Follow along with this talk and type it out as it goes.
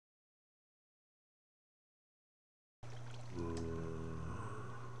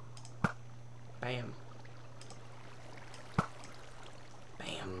Bam.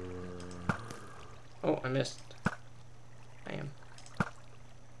 Bam. Oh, I missed. Bam.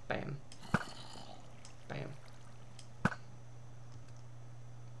 Bam. Bam.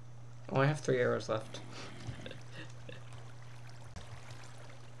 Oh, I have 3 arrows left.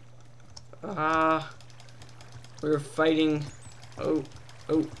 We're fighting. Oh,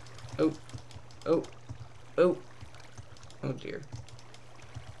 oh, oh, oh, oh. Oh dear.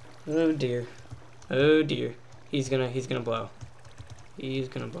 Oh dear. Oh dear. He's gonna blow. He's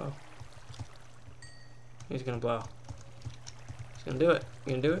gonna blow. He's gonna blow. He's gonna do it.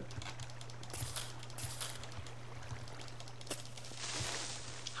 You gonna do it?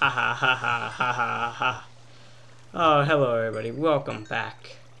 Ha ha ha ha ha ha ha. Oh, hello everybody. Welcome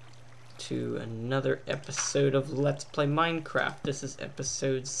back to another episode of Let's Play Minecraft. This is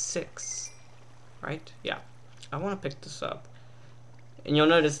episode 6. Right? Yeah. I want to pick this up. And you'll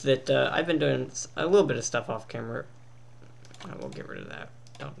notice that I've been doing a little bit of stuff off camera. I will get rid of that.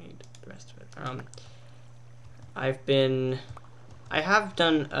 Don't need the rest of it. I have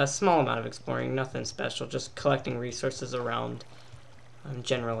done a small amount of exploring, nothing special, just collecting resources around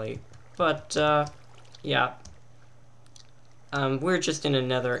generally. But, yeah. We're just in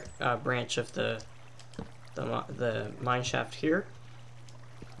another branch of the mine shaft here.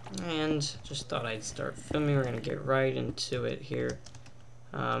 And just thought I'd start filming. We're gonna get right into it here.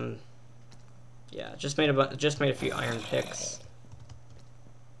 Yeah, just made a few iron picks.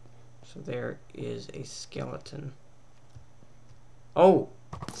 So there is a skeleton. Oh,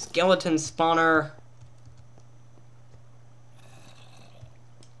 skeleton spawner.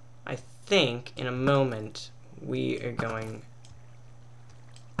 I think in a moment we are going.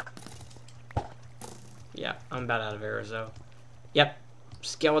 Yeah, I'm about out of arrows though. Yep,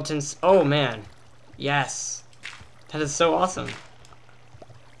 skeletons. Oh man, yes, that is so awesome.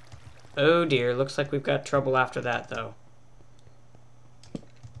 Oh dear, looks like we've got trouble after that though.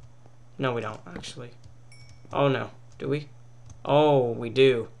 No, we don't actually. Oh no, do we? Oh, we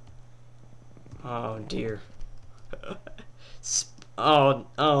do. Oh dear. Oh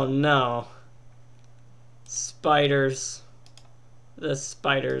no. Spiders. The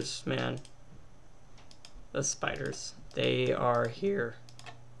spiders, man. The spiders. They are here.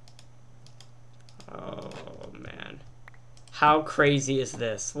 Oh man. How crazy is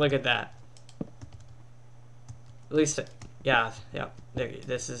this? Look at that. At least, yeah. There.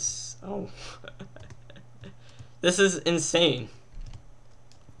 This is. Oh. This is insane.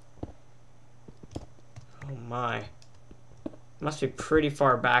 Oh my. Must be pretty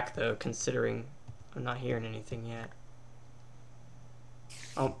far back though, considering I'm not hearing anything yet.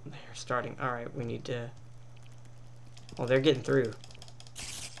 Oh, they're starting. All right, we need to. Oh, they're getting through.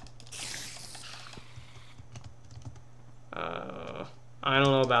 I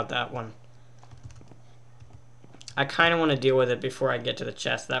don't know about that one. I kind of want to deal with it before I get to the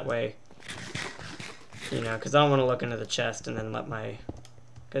chest. That way, you know, because I don't want to look into the chest and then let my...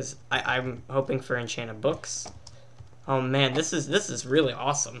 Because I'm hoping for enchanted books. Oh man, this is really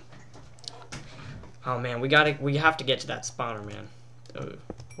awesome. Oh man, we have to get to that spawner, man. Oh,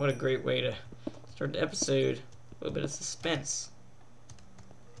 what a great way to start the episode. A little bit of suspense.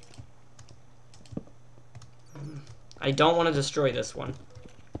 I don't want to destroy this one.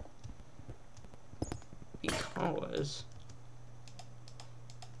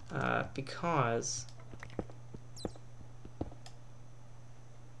 Because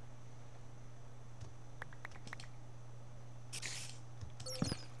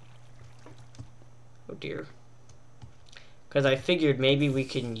oh dear. Because I figured maybe we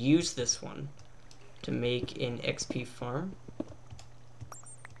can use this one to make an XP farm.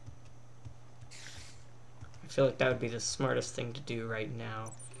 I feel like that would be the smartest thing to do right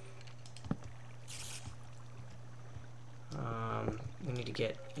now. We need to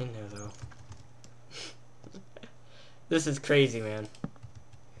get in there though. This is crazy, man.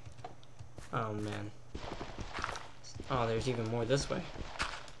 Oh man. Oh, there's even more this way.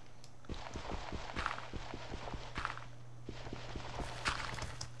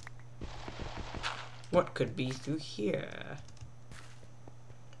 What could be through here?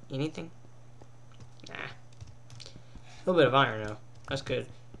 Anything? Nah. A little bit of iron though. That's good.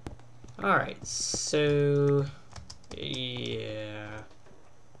 Alright, so... yeah.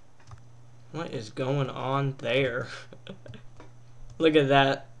 What is going on there? Look at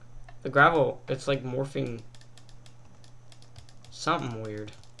that. The gravel, it's like morphing something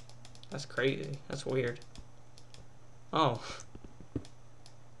weird. That's crazy. That's weird. Oh.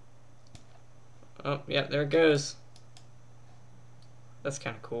 Oh, yeah, there it goes. That's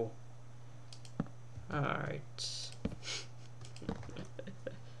kind of cool. Alright.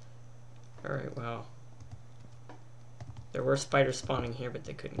 Alright, well. There were spiders spawning here, but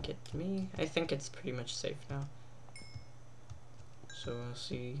they couldn't get to me. I think it's pretty much safe now. So we'll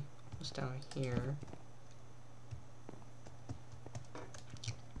see what's down here.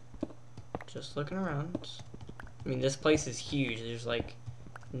 Just looking around. I mean, this place is huge. There's like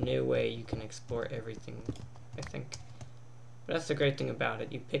no way you can explore everything, I think. But that's the great thing about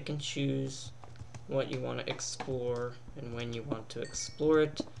it. You pick and choose what you want to explore and when you want to explore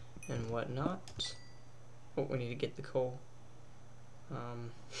it and whatnot. Oh, we need to get the coal.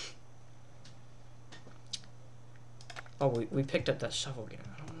 Oh, we picked up that shovel again.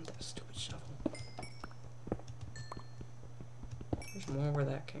 I don't want that stupid shovel. There's more where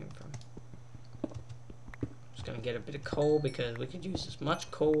that came from. Just gonna get a bit of coal because we could use as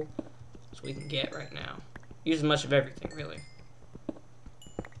much coal as we can get right now. Use as much of everything, really.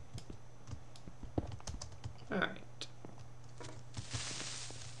 Alright.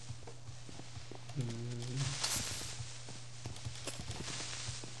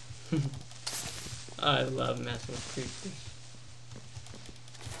 I love messing with creepers.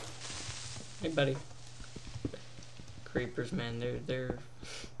 Hey, buddy. Creepers, man, they're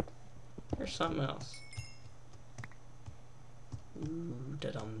something else. Ooh,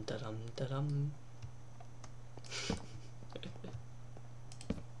 da-dum, da-dum, da-dum.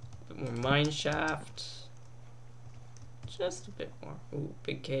 Bit more mine shaft. Just a bit more. Ooh,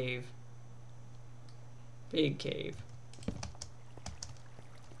 big cave. Big cave.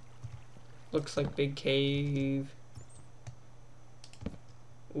 Looks like big cave.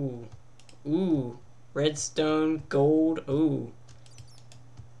 Ooh. Ooh. Redstone, gold. Ooh.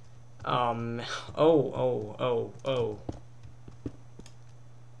 Oh.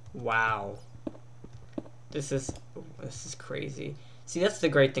 Wow. This is crazy. See, that's the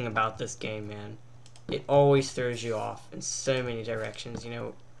great thing about this game, man. It always throws you off in so many directions, you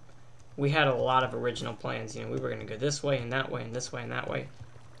know. We had a lot of original plans, you know. We were going to go this way and that way and this way and that way.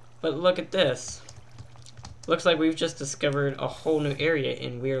 But look at this. Looks like we've just discovered a whole new area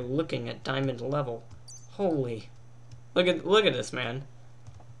and we're looking at diamond level. Holy. Look at this, man.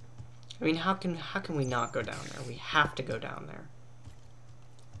 I mean, how can we not go down there? We have to go down there.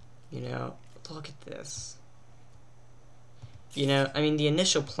 You know, look at this. You know, I mean, the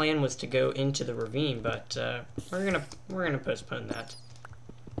initial plan was to go into the ravine, but we're gonna postpone that.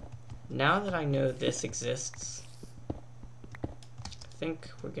 Now that I know this exists, I think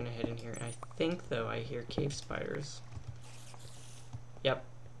we're gonna head in here. And I think, though, I hear cave spiders. Yep.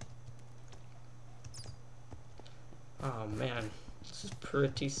 Oh man, this is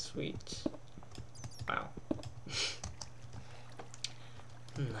pretty sweet. Wow.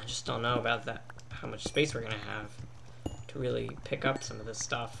 I just don't know about that. How much space we're gonna have to really pick up some of this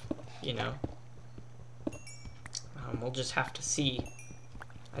stuff, you know. We'll just have to see.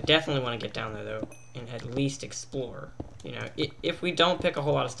 I definitely want to get down there though, and at least explore. You know, if we don't pick a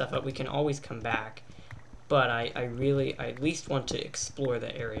whole lot of stuff up, we can always come back. But I at least want to explore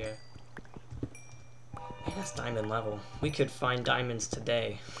the area. Man, that's diamond level. We could find diamonds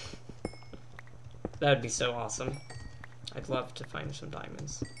today. That would be so awesome. I'd love to find some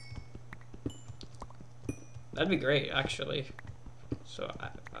diamonds. That'd be great, actually. So,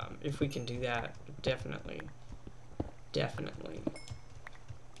 if we can do that, definitely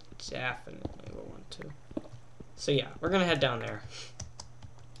we'll want to. So yeah, we're gonna head down there.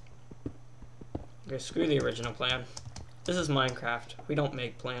 Okay, screw the original plan. This is Minecraft. We don't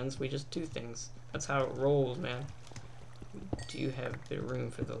make plans, we just do things. That's how it rolls, man. Do you have the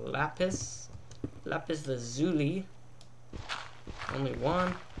room for the lapis? Lapis lazuli. Only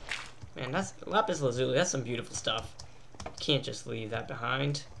one. Man, that's lapis lazuli. That's some beautiful stuff. Can't just leave that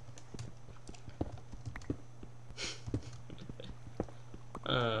behind.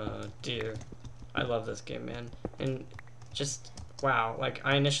 Oh dear, I love this game, man. And just wow, like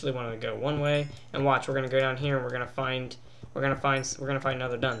I initially wanted to go one way, and watch, we're gonna go down here and we're gonna find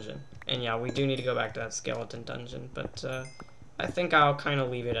another dungeon. And yeah, we do need to go back to that skeleton dungeon, but I think I'll kind of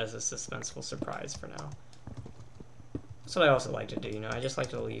leave it as a suspenseful surprise for now. That's what I also like to do, you know. I just like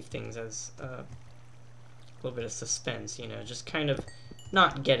to leave things as a little bit of suspense, you know, just kind of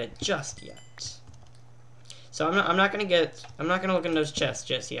not get it just yet. So I'm not gonna look in those chests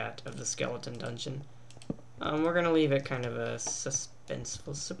just yet of the skeleton dungeon. We're gonna leave it kind of a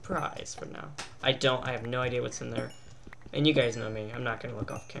suspenseful surprise for now. I have no idea what's in there. And you guys know me, I'm not gonna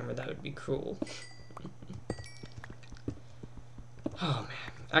look off camera, that would be cruel. Oh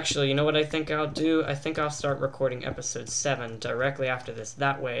man. Actually, you know what I think I'll do? I think I'll start recording episode 7 directly after this.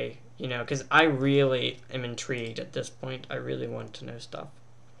 That way, you know, because I really am intrigued at this point. I really want to know stuff.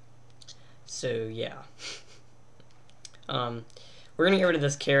 So, yeah. We're We're gonna get rid of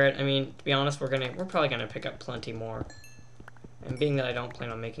this carrot. I mean, to be honest, we're probably gonna pick up plenty more. And being that I don't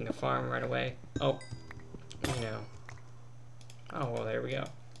plan on making a farm right away. Oh, you know. Oh, well, there we go.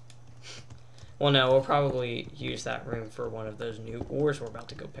 Well, no, we'll probably use that room for one of those new ores we're about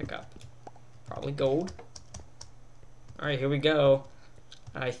to go pick up. Probably gold. Alright, here we go.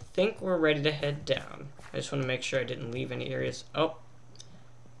 I think we're ready to head down. I just want to make sure I didn't leave any areas. Oh,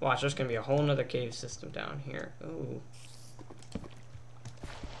 watch, there's going to be a whole nother cave system down here. Ooh.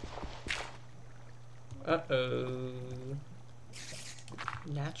 Uh-oh.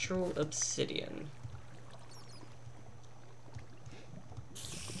 Natural obsidian.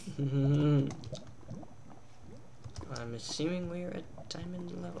 I'm assuming we're at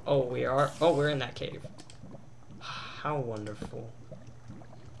diamond level. Oh, we are. Oh, we're in that cave. How wonderful.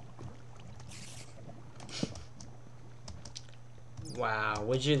 Wow,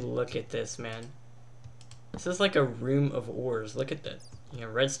 would you look at this, man? This is like a room of ores. Look at that. You know,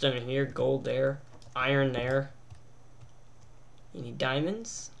 redstone here, gold there, iron there. You need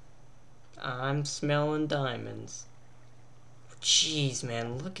diamonds? I'm smelling diamonds. Jeez,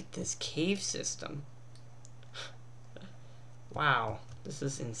 man, look at this cave system. Wow, this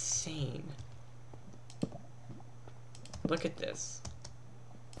is insane. Look at this.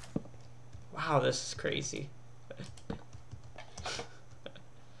 Wow, this is crazy.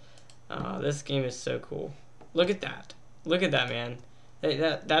 This game is so cool. Look at that. Look at that, man. Hey,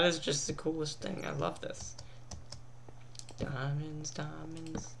 that is just the coolest thing. I love this. Diamonds,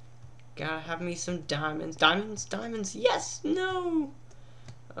 diamonds. Gotta have me some diamonds. Diamonds, diamonds. Yes, no.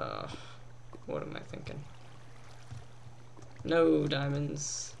 What am I thinking? No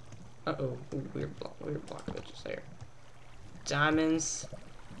diamonds. Uh-oh. Ooh, weird block glitches there. Diamonds.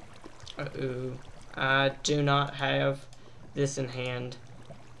 Uh-oh. I do not have this in hand.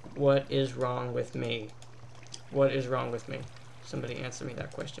 What is wrong with me? What is wrong with me? Somebody answer me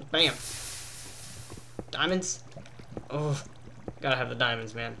that question. Bam! Diamonds? Oh, gotta have the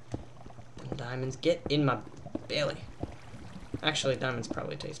diamonds, man. Them diamonds get in my belly. Actually, diamonds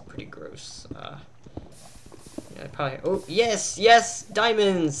probably taste pretty gross. Yeah, probably. Oh, yes, yes,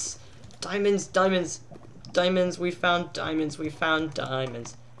 diamonds, diamonds, diamonds, diamonds. We found diamonds. We found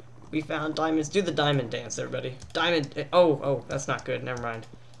diamonds. We found diamonds. Do the diamond dance, everybody. Diamond. Oh, that's not good. Never mind.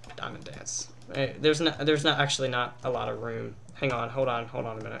 Diamond dance. There's not actually not a lot of room. Hang on, hold on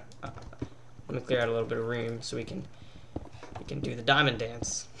a minute. Let me clear out a little bit of room so we can do the diamond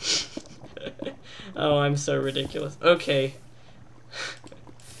dance. Oh, I'm so ridiculous. Okay.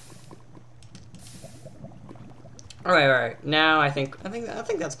 All right. Now I think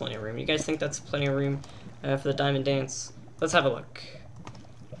that's plenty of room. You guys think that's plenty of room for the diamond dance? Let's have a look.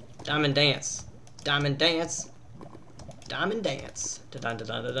 Diamond dance. Diamond dance. Diamond dance.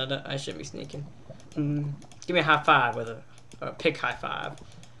 Da-da-da-da-da-da. I should be sneaking. Give me a high five with a pick high five.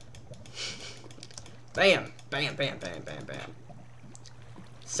 Bam, bam, bam, bam, bam, bam.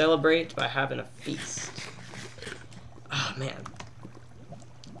 Celebrate by having a feast. Oh man.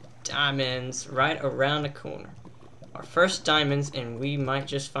 Diamonds right around the corner. Our first diamonds, and we might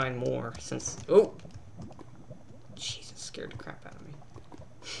just find more since. Oh! Jesus, scared the crap out of me.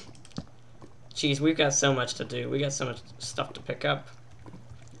 Jeez, we've got so much to do. We got so much stuff to pick up.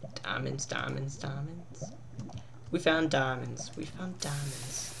 Diamonds, diamonds, diamonds. We found diamonds. We found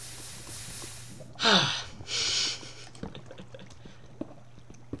diamonds.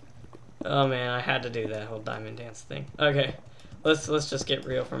 Oh man, I had to do that whole diamond dance thing. Okay, let's just get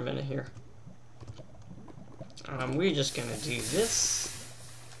real for a minute here. We're just gonna do this.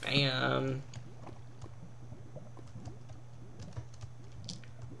 Bam.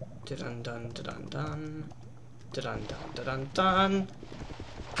 Dun dun dun dun dun dun dun dun.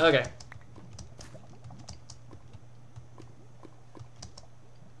 Okay.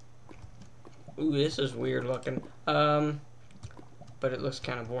 Ooh, this is weird looking. But it looks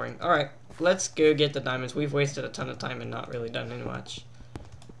kind of boring. All right, let's go get the diamonds. We've wasted a ton of time and not really done any much.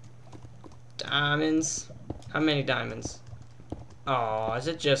 Diamonds. How many diamonds? Oh, is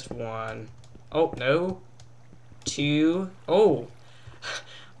it just one? Oh, no. Two. Oh.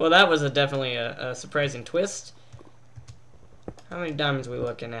 Well, that was definitely a surprising twist. How many diamonds are we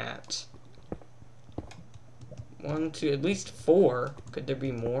looking at? 1, 2, at least 4. Could there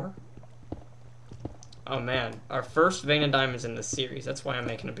be more? Oh man, our first vein of diamonds in this series. That's why I'm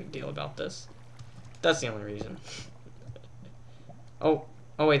making a big deal about this. That's the only reason. Oh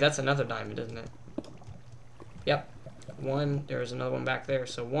wait, that's another diamond, isn't it? Yep. There's another one back there.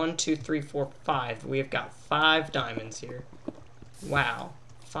 So 1, 2, 3, 4, 5. We have got 5 diamonds here. Wow,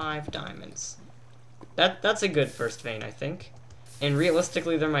 5 diamonds. That's a good first vein, I think. And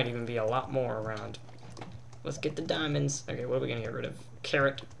realistically, there might even be a lot more around. Let's get the diamonds. Okay, what are we gonna get rid of?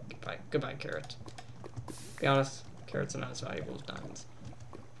 Carrot. Goodbye. Goodbye, carrot. Be honest, carrots are not as valuable as diamonds.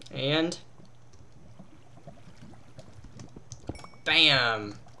 And...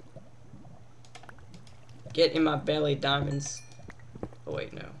 bam! Get in my belly, diamonds. Oh,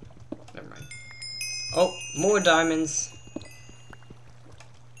 wait, no. Never mind. Oh, more diamonds.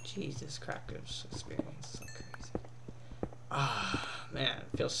 Jesus, crackers experience. So crazy. Ah, man.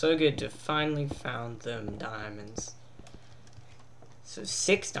 It feels so good to finally found them diamonds. So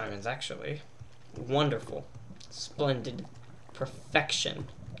 6 diamonds, actually. Wonderful. Splendid. Perfection.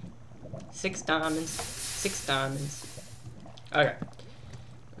 6 diamonds. 6 diamonds. Okay.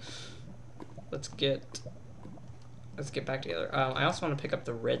 Let's get back together. I also want to pick up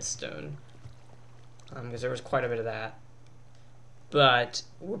the redstone. Because there was quite a bit of that. But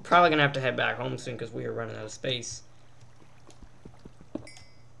we're probably going to have to head back home soon because we are running out of space.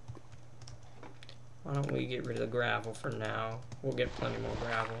 Why don't we get rid of the gravel for now? We'll get plenty more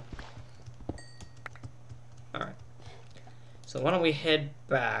gravel. Alright. So why don't we head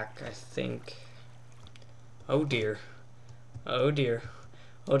back, I think. Oh dear. Oh dear.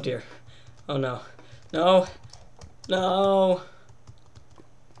 Oh dear. Oh no. No. No.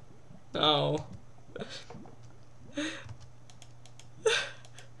 No.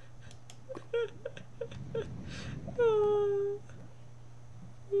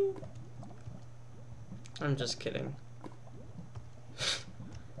 I'm just kidding.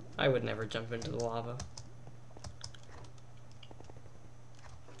 I would never jump into the lava.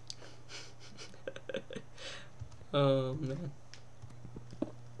 Oh man.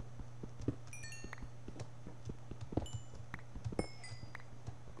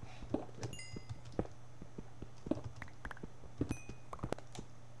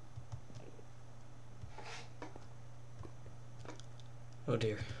 Oh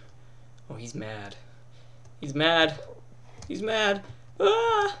dear. Oh, he's mad. He's mad. He's mad.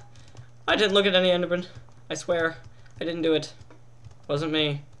 Ah! I didn't look at any Enderman. I swear. I didn't do it. Wasn't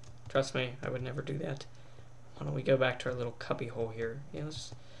me. Trust me, I would never do that. Why don't we go back to our little cubby hole here? Yeah,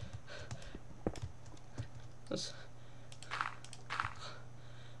 let's...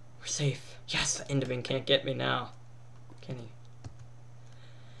 We're safe. Yes, the Enderman can't get me now. Can he?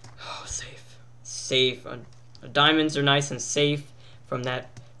 Oh, safe. Safe. Diamonds are nice and safe from that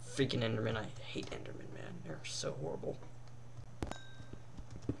freaking Enderman. I hate Enderman, man. They're so horrible.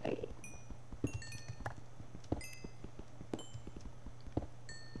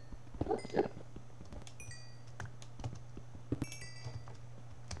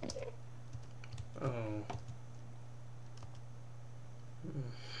 Oh.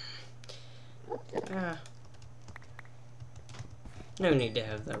 Ah. No need to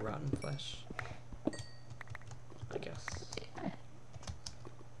have that rotten flesh. I guess.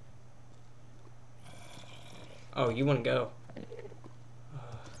 Oh, you want to go?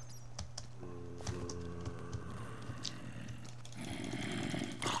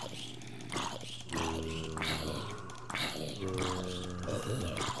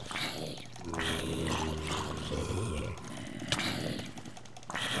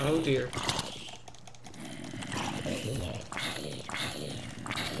 Oh dear.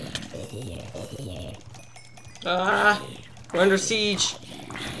 Ah! We're under siege!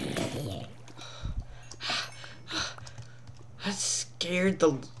 That scared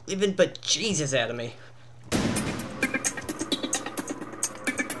the living bejesus out of me.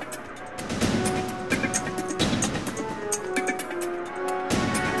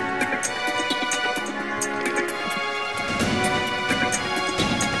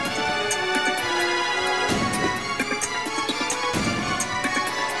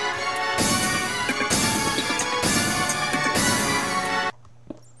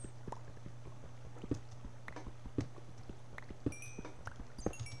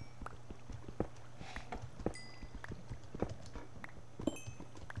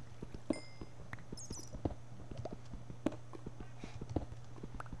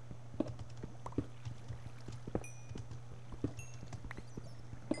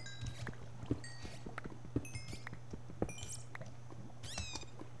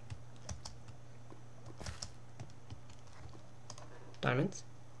 Diamonds?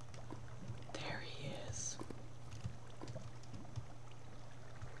 There he is.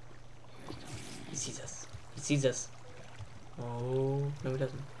 He sees us. He sees us. Oh, no he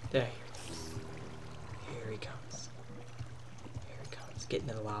doesn't. There. Here he comes. Here he comes. Get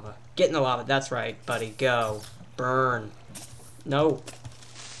into the lava. Get in the lava. That's right, buddy. Go. Burn. No.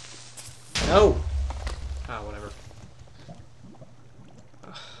 No. Ah, whatever.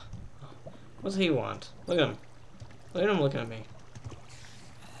 What does he want? Look at him. Look at him looking at me.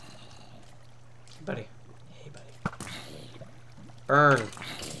 Buddy. Burn.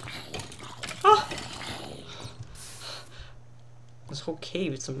 Ah! This whole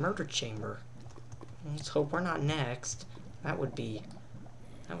cave, it's a murder chamber. Let's hope we're not next. That would be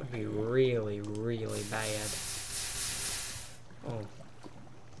really, really bad. Oh.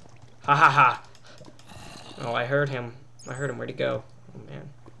 Ha ha ha! Oh, I heard him. Where'd he go? Oh, man.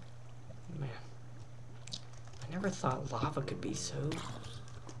 Man. I never thought lava could be so...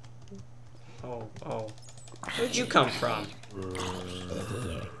 Oh, oh. Where'd you come from?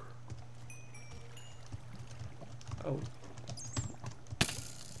 Oh.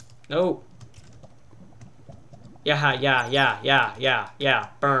 No! Yeah,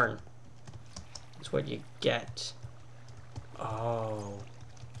 burn. That's what you get. Oh.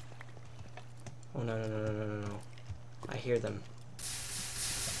 Oh, no. I hear them.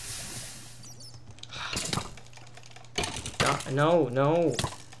 No.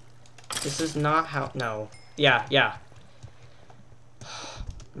 This is not how... No. Yeah.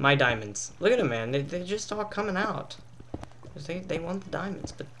 My diamonds. Look at them, man. They just all coming out. They want the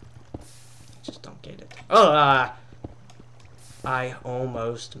diamonds, but... just don't get it. Oh, I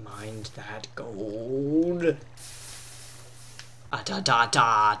almost mined that gold. Da.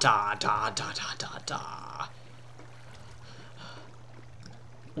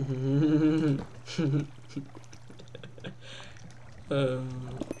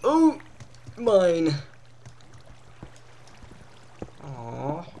 Oh, mine.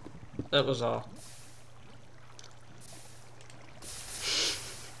 Aw, that was all.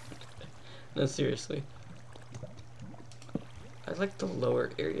 No, seriously. I like the lower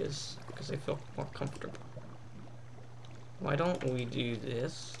areas because they feel more comfortable. Why don't we do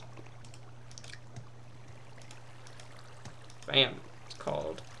this? Bam! It's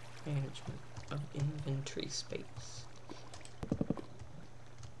called management of inventory space.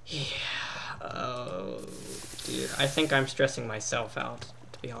 Yeah. Oh dear. I think I'm stressing myself out,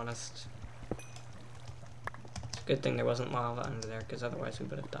 to be honest. It's a good thing there wasn't lava under there, because otherwise we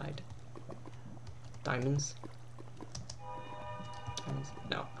would have died. Diamonds?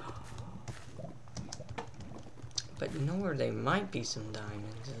 No. But you know where they might be some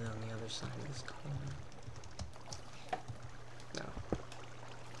diamonds is on the other side of this corner. No.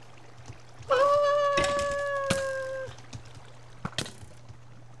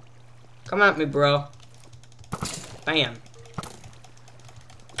 Come at me, bro. Bam.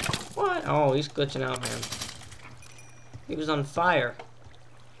 What? Oh, he's glitching out, man. He was on fire.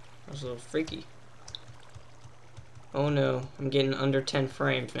 That was a little freaky. Oh no, I'm getting under 10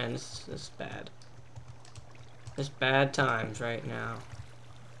 frames, man. This is bad. It's bad times right now.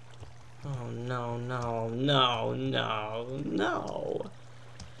 Oh no.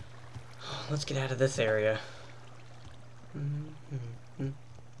 Let's get out of this area.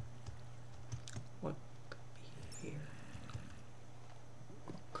 What could be here?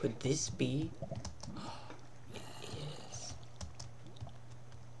 Could this be? Oh, it is.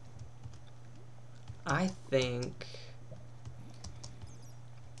 I think...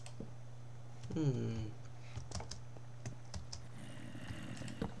 Where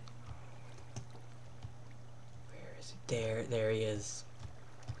is it? There he is.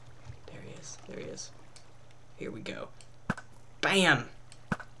 There he is. Here we go. Bam!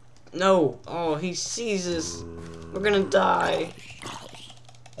 No! Oh, he sees us. We're gonna die.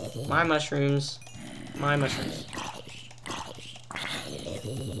 My mushrooms. Mine.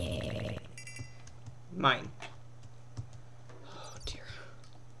 Oh dear.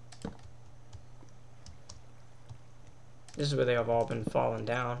 This is where they have all been falling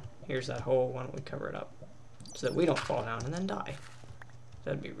down. Here's that hole. Why don't we cover it up? So that we don't fall down and then die.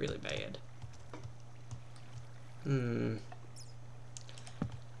 That'd be really bad.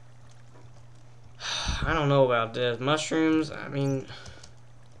 I don't know about this. Mushrooms, I mean...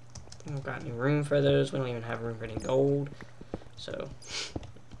 we don't got any room for those. We don't even have room for any gold. So...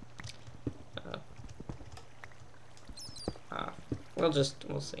 we'll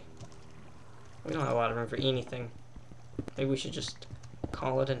see. We don't have a lot of room for anything. Maybe we should just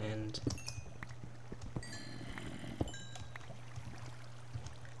call it an end.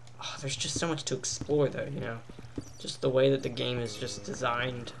 Oh, there's just so much to explore though, you know. Just the way that the game is just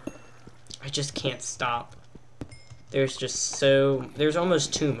designed. I just can't stop. There's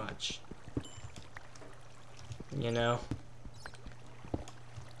almost too much. You know?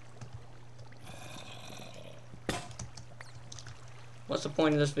 What's the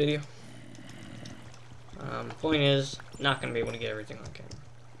point of this video? The point is, not going to be able to get everything on camera.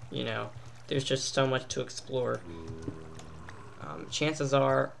 You know, there's just so much to explore. Chances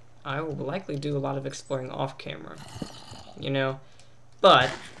are, I will likely do a lot of exploring off camera. You know? But,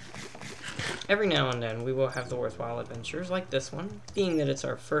 every now and then we will have the worthwhile adventures like this one, being that it's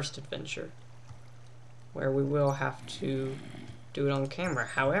our first adventure, where we will have to do it on camera.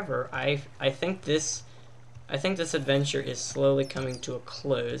 However, I think this adventure is slowly coming to a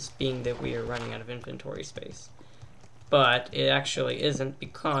close, being that we are running out of inventory space. But it actually isn't,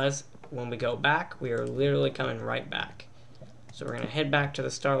 because when we go back, we are literally coming right back. So we're going to head back to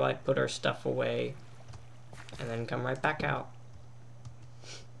the Starlight, put our stuff away, and then come right back out.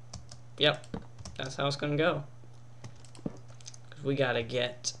 Yep, that's how it's going to go. 'Cause we gotta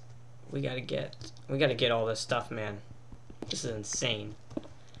get all this stuff, man. This is insane.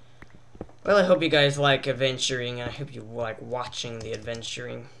 Well, I hope you guys like adventuring, and I hope you like watching the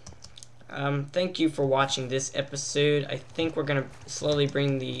adventuring. Thank you for watching this episode. I think we're gonna slowly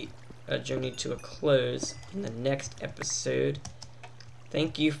bring the journey to a close in the next episode.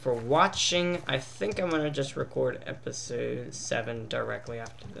 Thank you for watching. I think I'm gonna just record episode 7 directly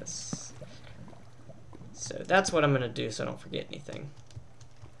after this. So that's what I'm gonna do, so I don't forget anything.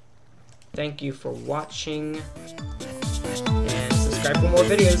 Thank you for watching, and subscribe for more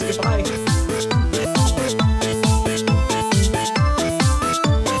videos. Goodbye.